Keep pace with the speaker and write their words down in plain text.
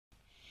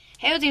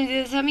Hey team,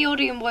 this is me,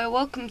 Audio Boy.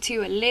 Welcome to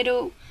a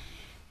little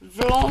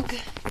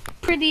vlog.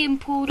 Pretty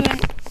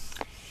important.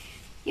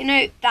 You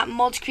know, that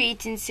mod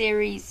creating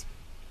series,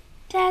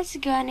 that's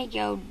gonna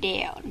go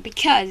down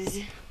because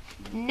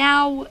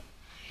now,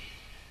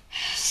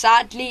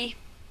 sadly,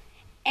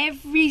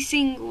 every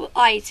single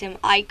item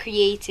I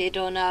created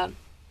on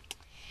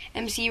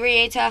MC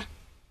Creator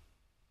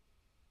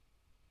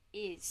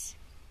is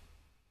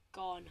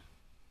gone.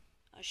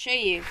 I'll show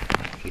you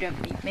if you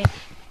don't believe me.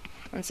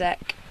 One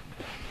sec.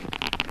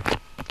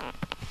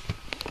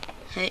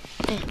 Hey.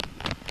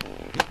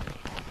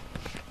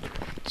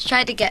 Let's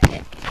try to get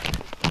it.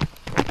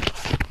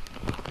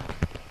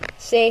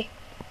 See,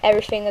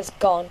 everything is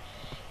gone.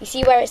 You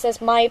see where it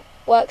says my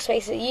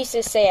workspace? It used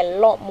to say a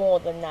lot more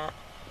than that.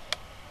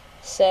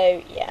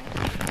 So yeah,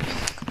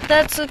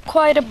 that's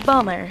quite a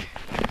bummer.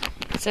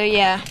 So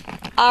yeah,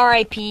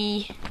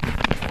 R.I.P.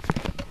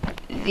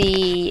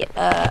 the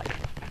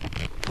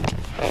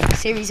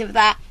series of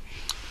that.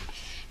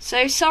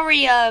 So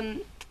sorry,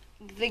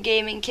 the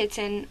gaming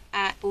kitten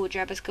at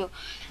Wardrobe is cool,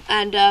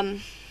 and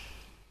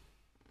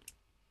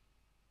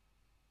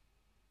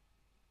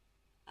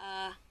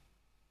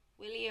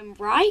William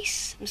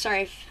Rice. I'm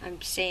sorry if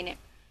I'm saying it.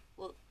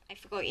 Well, I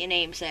forgot your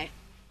name, so if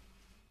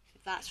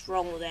that's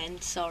wrong,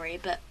 then sorry.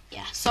 But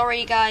yeah,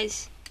 sorry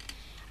guys.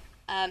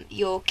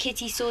 Your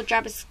kitty sword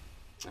jab is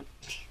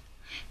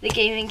the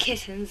gaming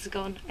kitten's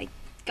gone. I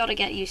gotta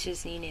get used to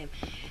his new name,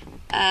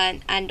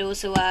 and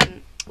also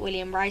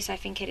William Rice, I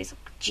think it is.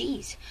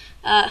 Jeez.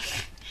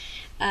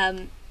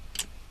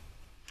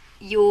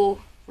 Your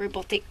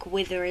robotic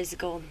wither is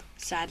gone,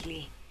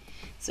 sadly.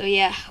 So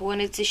yeah, I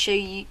wanted to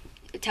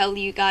tell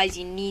you guys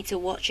you need to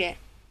watch it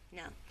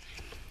now.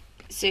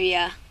 So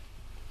yeah,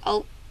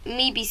 I'll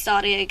maybe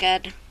start it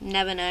again.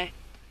 Never know.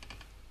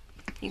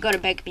 You gotta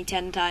beg me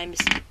 10 times.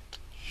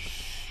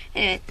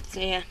 Anyway, so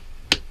yeah.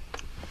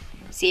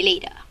 See you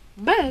later.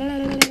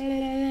 Bye.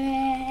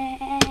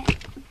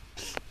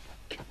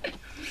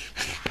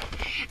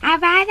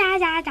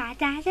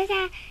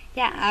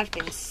 Yeah,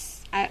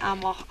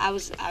 I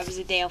was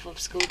a day off of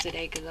school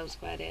today because I was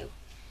quite ill.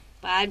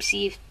 But I'm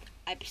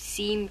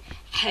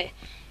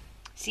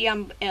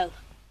ill.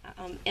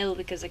 I'm ill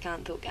because I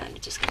can't talk.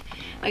 And just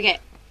okay.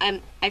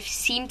 I've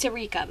seemed to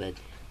recovered.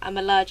 I'm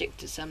allergic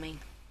to something,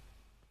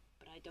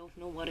 but I don't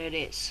know what it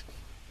is.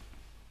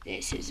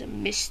 This is a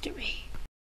mystery.